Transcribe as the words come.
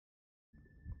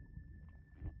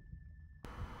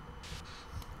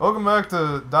Welcome back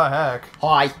to Dot Hack.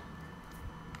 Hi.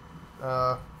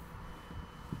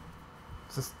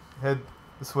 Just head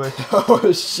this way.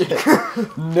 Oh shit.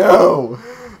 No.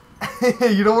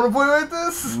 You don't want to play like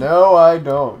this? No, I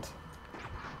don't.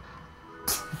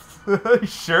 You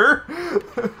sure?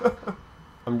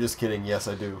 I'm just kidding. Yes,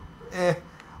 I do.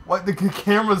 What? The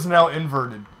camera's now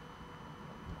inverted.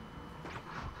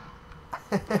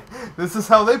 This is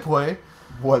how they play.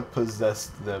 What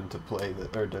possessed them to play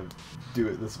that or to do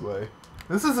it this way?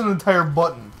 This is an entire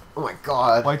button. Oh my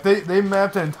god. Like they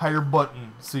mapped an entire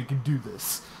button so you can do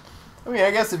this. I mean,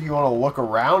 I guess if you want to look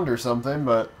around or something,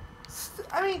 but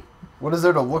I mean, what is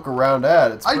there to look around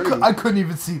at? It's pretty... I couldn't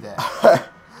even see that.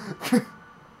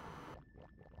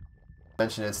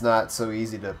 Mention it's not so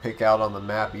easy to pick out on the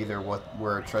map either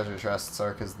where treasure chests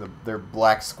are because they're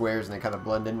black squares and they kind of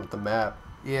blend in with the map.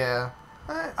 Yeah,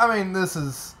 I mean this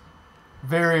is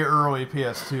very early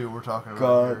PS2 we're talking about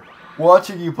God, here.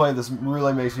 Watching you play this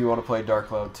really makes me want to play Dark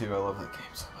Cloud 2. I love that game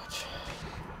so much.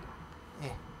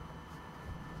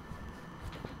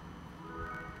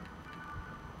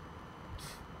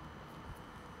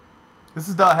 This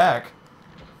is Dot Hack.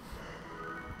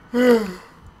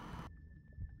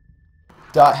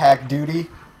 Dot Hack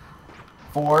Duty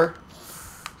 4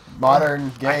 modern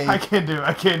game. I can't do it.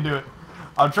 I can't do it.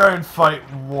 I'll try and fight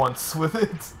once with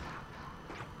it.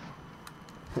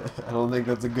 I don't think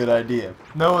that's a good idea.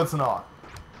 No, it's not.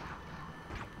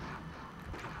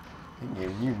 Ain't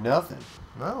giving you nothing.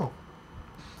 No.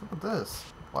 What's up with this?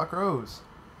 Black Rose.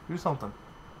 Do something.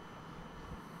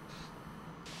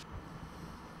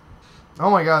 Oh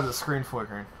my god, the screen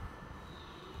flickering.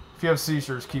 If you have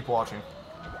seizures, keep watching.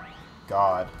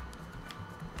 God.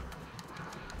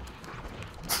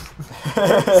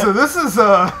 So this is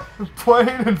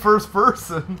playing in first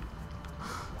person.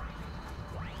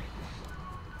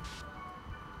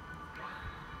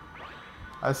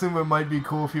 I assume it might be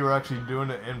cool if you were actually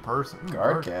doing it in person.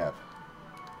 Guard cap.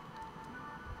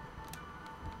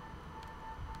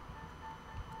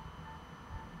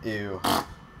 Ew. Well,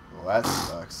 that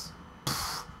sucks.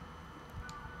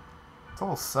 It's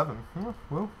almost 7.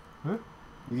 Well, yeah.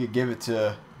 You could give it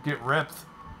to... Get ripped.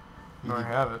 You already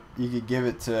have it. You could give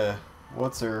it to...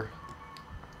 What's her...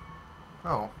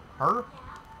 Oh, her?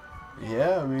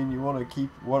 Yeah, I mean, you want to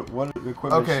keep... What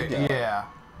equipment Okay, she got? yeah.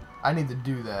 I need to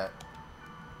do that.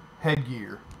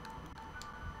 Headgear.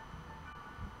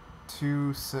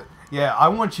 2, 6... Yeah, I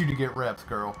want you to get reps,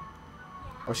 girl.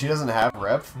 Oh, she doesn't have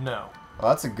rep? No. Well,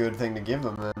 that's a good thing to give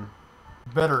them, then.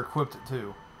 Better equipped it,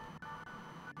 too.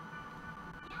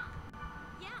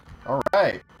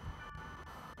 Alright.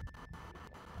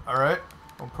 Alright,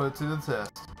 I'll put it to the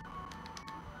test.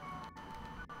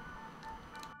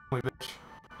 Holy bitch.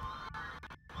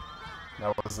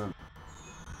 That wasn't...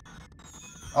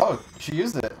 Oh, she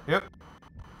used it. Yep.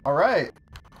 Alright.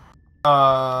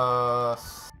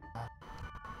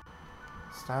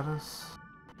 Status?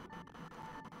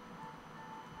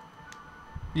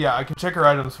 Yeah, I can check her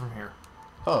items from here.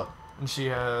 Huh. And she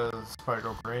has Spider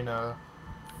Ocarina.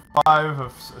 5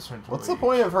 of essentially. What's the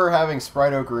point of her having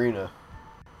Sprite Ocarina?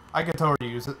 I can tell her to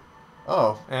use it.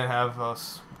 Oh. And have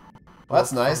us. Well,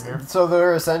 that's nice. So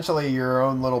they're essentially your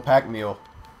own little pack meal.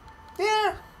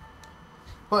 Yeah.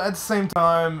 But at the same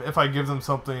time, if I give them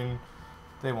something,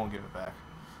 they won't give it back.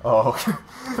 Oh.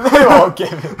 They won't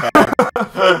give it back.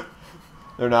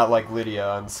 They're not like Lydia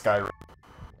on Skyrim.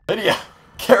 Lydia,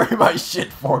 carry my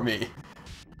shit for me.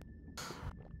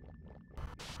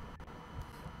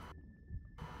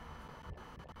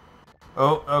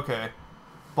 Oh, okay.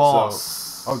 Boss.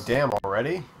 So, oh, damn,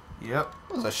 already? Yep.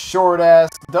 It was a short-ass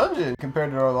dungeon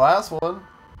compared to our last one.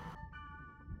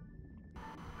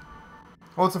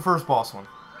 What's the first boss one?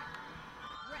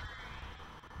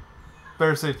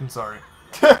 Better safe than sorry.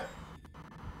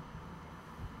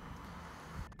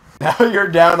 Now you're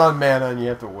down on mana and you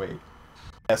have to wait.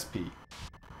 SP.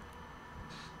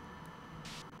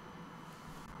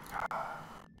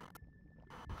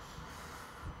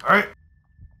 Alright.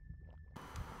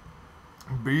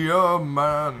 Be a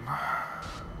man.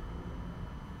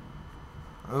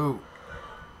 Oh.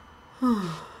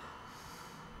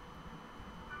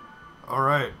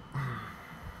 Alright.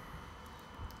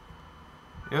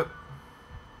 Yep.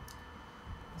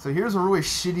 So here's a really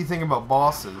shitty thing about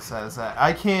bosses, is that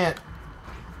I can't...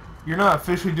 You're not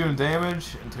officially doing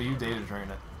damage until you data drain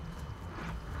it.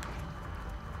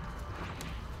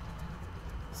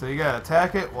 So you gotta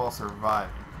attack it while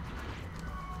surviving.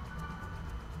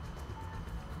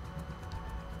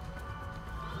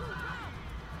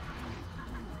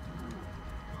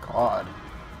 God.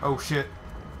 Oh shit.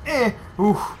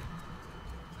 Oof.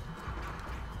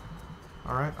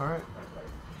 Alright, alright.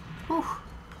 Whew.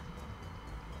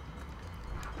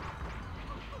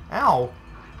 Ow!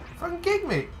 Fucking kick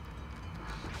me!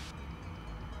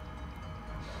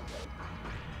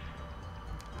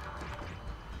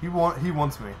 He wants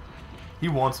me. He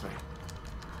wants me.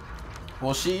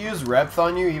 Will she use Repth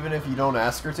on you even if you don't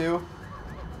ask her to?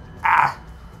 Ah!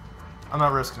 I'm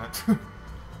not risking it.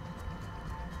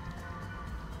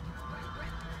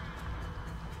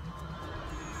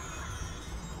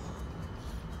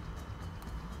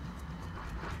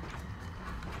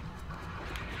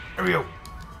 There we go.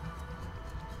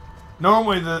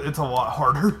 Normally it's a lot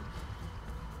harder.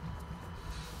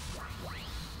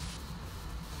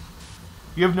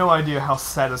 You have no idea how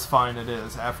satisfying it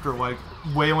is after like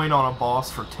wailing on a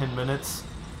boss for 10 minutes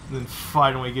and then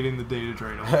finally getting the data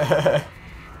drain away.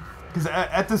 Because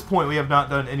at this point we have not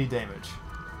done any damage.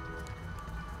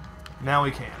 Now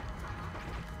we can.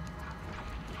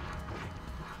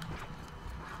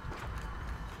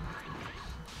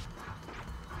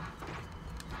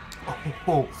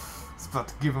 Oh, it's about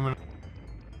to give him an...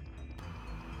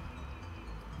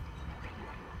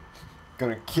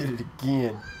 Gonna get it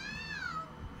again.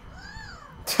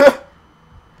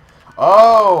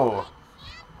 Oh!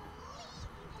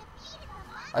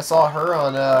 I saw her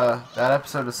on that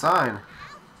episode of Sign.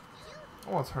 I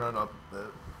want to turn it up a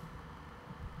bit.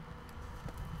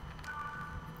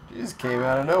 She just came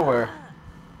out of nowhere.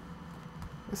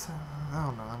 It's, I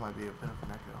don't know, that might be a bit of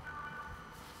an echo.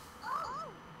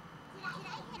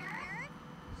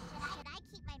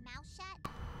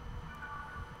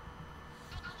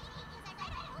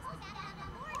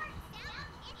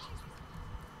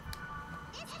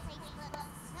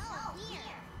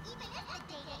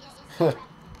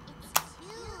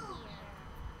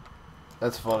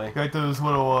 That's funny. Like those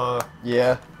little,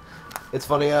 Yeah. It's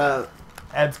funny,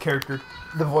 adds character.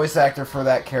 the voice actor for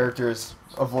that character is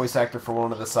a voice actor for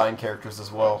one of the Sign characters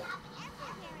as well.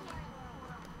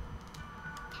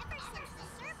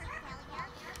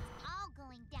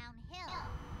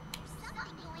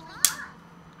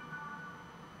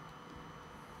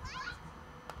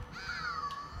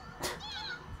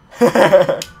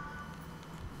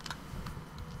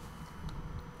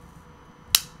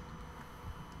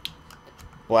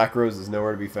 Black Rose is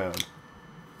nowhere to be found.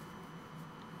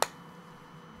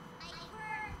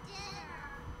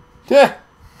 Yeah.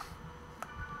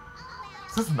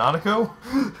 Is this Nanako?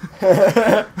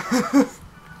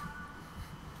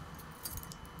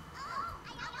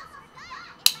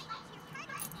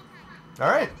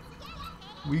 Alright.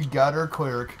 We got our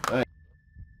cleric. Right.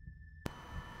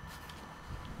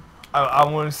 I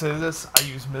want to say this. I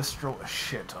use Mistral a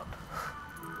shit ton.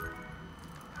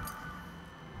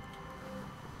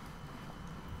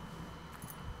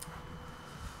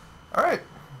 Alright.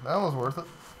 That was worth it.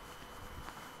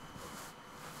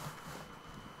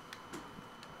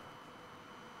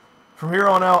 From here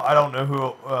on out, I don't know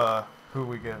who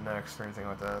we get next or anything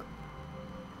like that.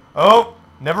 Oh,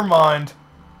 never mind.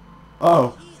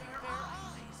 Oh.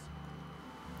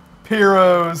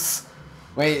 Pyros.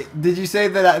 Wait, did you say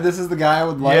that this is the guy I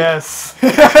would like? Yes.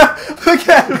 Look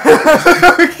at him.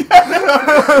 Look at him.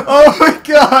 Oh my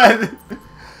god.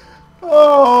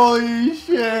 Holy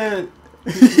shit.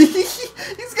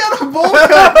 He's got a bowl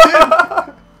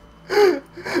cut, dude.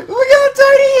 Look how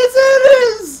tiny his head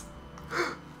is.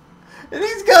 And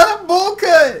he's got a bowl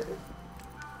cut.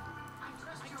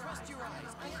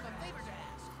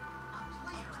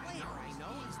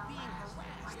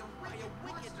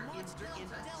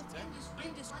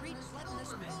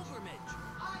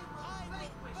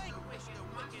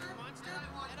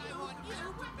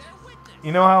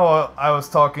 You know how I was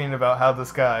talking about how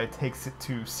this guy takes it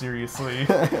too seriously?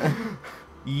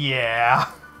 Yeah.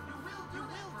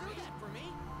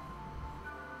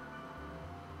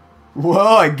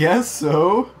 Well, I guess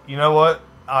so. You know what?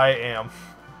 I am.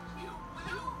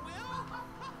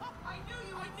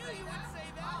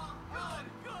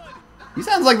 He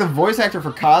sounds like the voice actor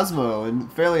for Cosmo in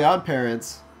Fairly Odd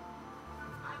Parents.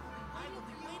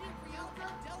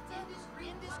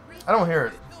 I don't hear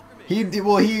it.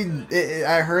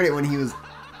 I heard it when he was...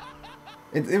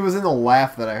 It was in the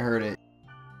laugh that I heard it.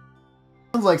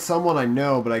 Sounds like someone I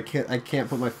know, but I can't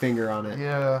put my finger on it.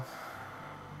 Yeah.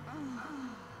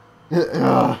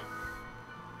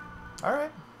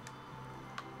 Alright.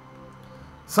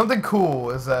 Something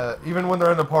cool is that even when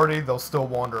they're in the party, they'll still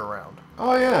wander around.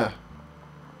 Oh, yeah.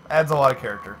 Adds a lot of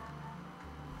character.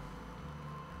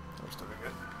 We're still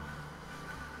doing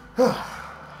good.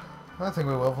 I think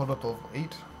we leveled up to level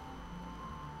 8.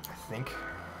 I think.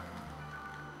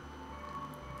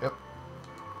 Yep.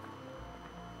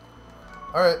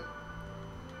 Alright.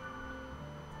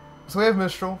 So we have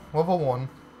Mistral, level 1.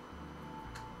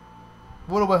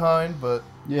 A little behind, but...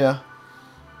 Yeah.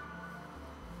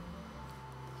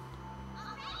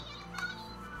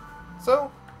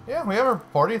 Yeah, we have our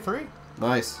party of 3.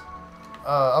 Nice.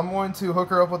 I'm going to hook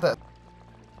her up with that.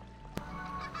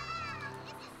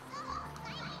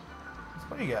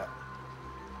 What do you got?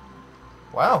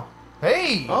 Wow.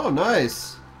 Hey! Oh,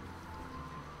 nice.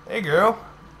 Hey, girl.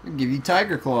 I'll give you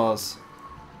tiger claws.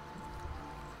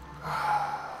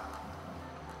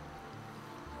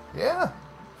 Yeah.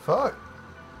 Fuck.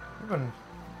 You've been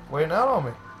waiting out on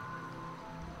me.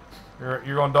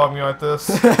 You're gonna dog me like this?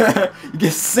 You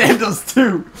get sandals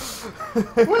too.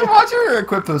 Watch her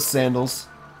equip those sandals.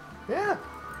 Yeah.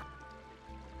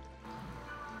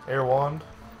 Air wand.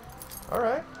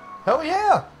 Alright. Hell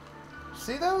yeah!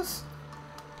 See those?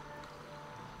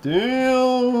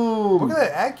 Damn! Look at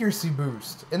that accuracy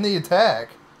boost in the attack.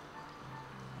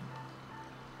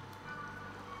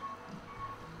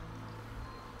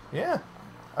 Yeah.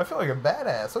 I feel like a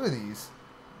badass. Look at these.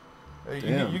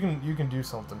 You can do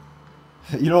something.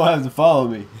 You don't have to follow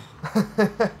me.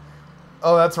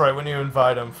 Oh, that's right. When you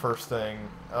invite them first thing,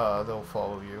 they'll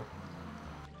follow you.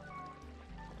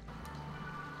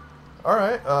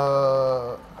 Alright,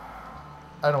 I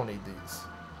don't need these.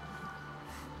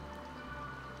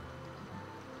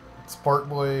 Spark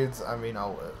blades, I mean,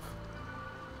 I'll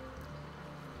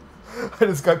live. I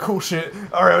just got cool shit.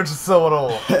 Alright, I'll just sell it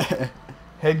all.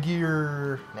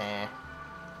 Headgear, nah.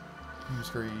 Use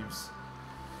greaves.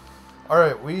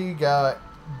 Alright, we got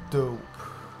dope.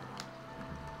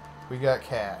 We got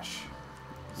cash.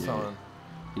 Yeah. Son.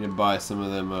 You need to buy some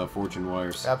of them fortune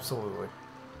wires. Absolutely.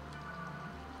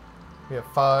 We have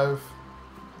 5.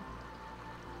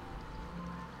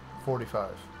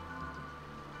 45.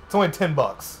 It's only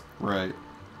 $10. Right.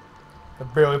 I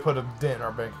barely put a dent in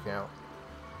our bank account.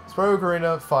 Spray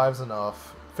Ocarina, 5's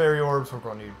enough. Fairy orbs, we're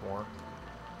going to need more.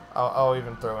 I'll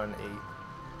even throw in 8.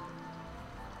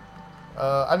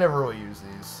 I never really use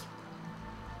these.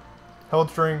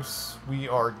 Health drinks, we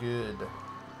are good.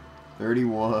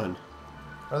 31.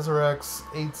 Resurrects,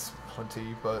 8's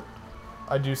plenty, but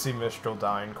I do see Mistral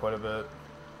dying quite a bit.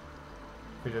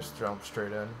 We just jump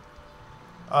straight in.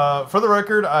 For the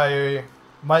record, I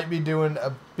might be doing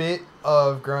a bit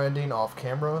of grinding off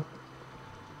camera.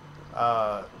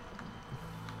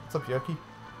 What's up, Yucky?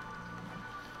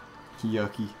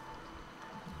 Yucky.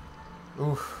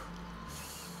 Oof.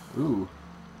 Ooh.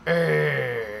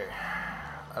 I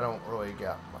don't really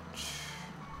got much.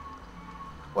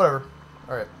 Whatever.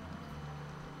 Alright.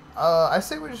 I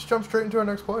say we just jump straight into our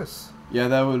next place. Yeah,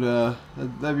 that would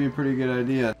that'd be a pretty good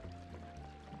idea.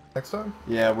 Next time?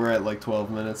 Yeah, we're at like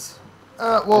 12 minutes.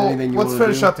 Well, Anything you let's wanna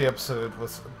finish do? out the episode.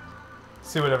 Let's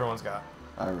see what everyone's got.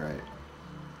 All right.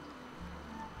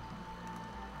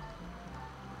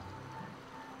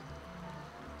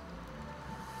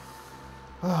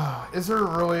 Is there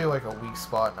really like a weak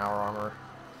spot in our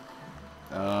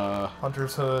armor?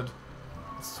 Hunter's Hood,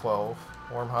 that's 12.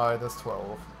 Warm Hide, that's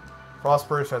 12.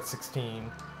 Frostbridge, that's 16.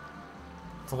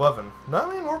 It's 11. No,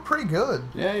 I mean, we're pretty good.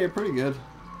 Yeah, you're pretty good.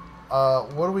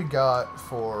 What do we got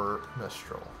for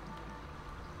Mistral?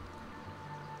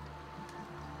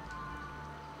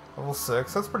 Level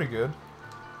 6, that's pretty good.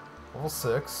 Level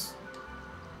 6.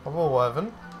 Level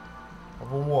 11.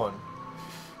 Level 1.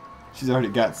 She's already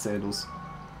got sandals.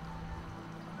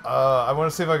 I want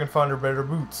to see if I can find her better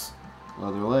boots.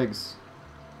 Leather legs.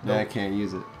 Nah, I Nope. can't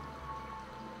use it.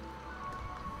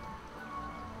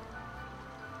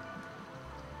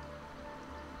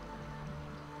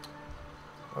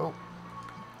 Oh.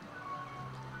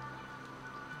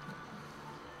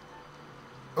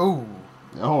 Oh.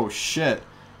 Oh shit.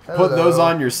 Hello. Put those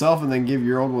on yourself and then give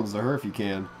your old ones to her if you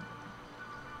can.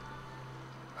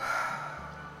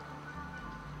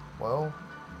 Well,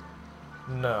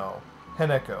 no.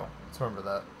 Heneko. Let's remember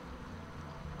that.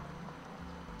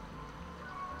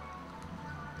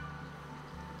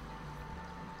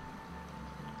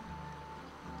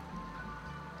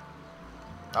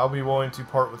 I'll be willing to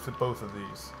part with both of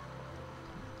these.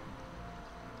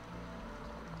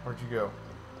 Where'd you go?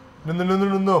 No, no, no, no,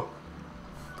 no, no.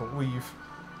 Don't leave.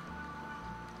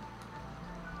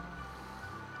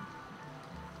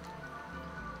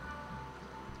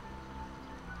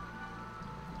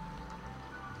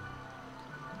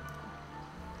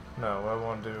 No, what I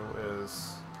want to do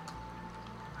is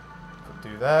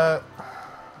do that,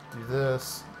 do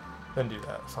this, then do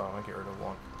that. So I'm going to get rid of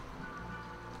one.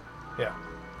 Yeah.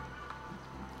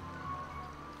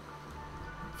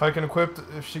 If I can equip,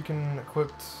 if she can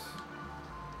equip,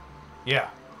 yeah.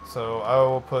 So I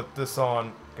will put this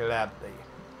on gladly.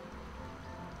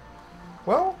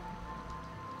 Well,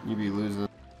 You be losing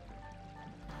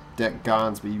deck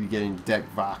Gons, but you be getting deck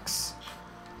Vox.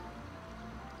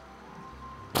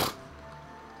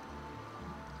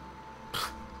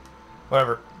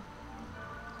 whatever.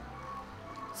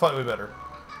 Slightly better.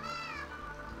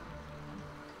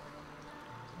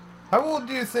 How old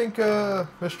do you think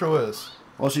Mistral is?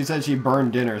 Well, she said she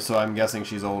burned dinner, so I'm guessing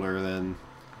she's older than...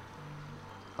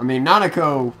 I mean,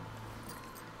 Nanako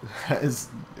is,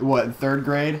 what, in 3rd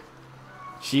grade?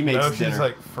 She makes dinner. No, she's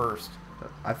like 1st.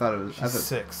 I thought it was... She's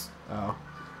 6. Oh.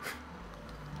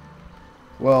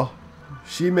 Well,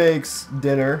 she makes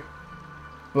dinner,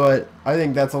 but I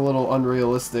think that's a little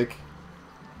unrealistic.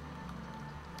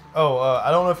 Oh,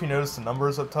 I don't know if you noticed the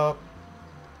numbers up top.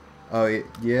 Oh,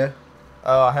 yeah?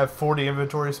 I have 40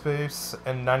 inventory space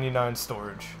and 99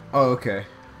 storage. Oh, okay.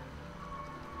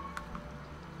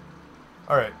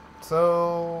 Alright,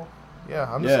 so...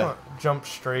 Yeah, I'm just gonna jump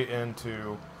straight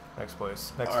into next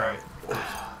place. Next time.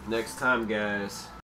 Next time, guys.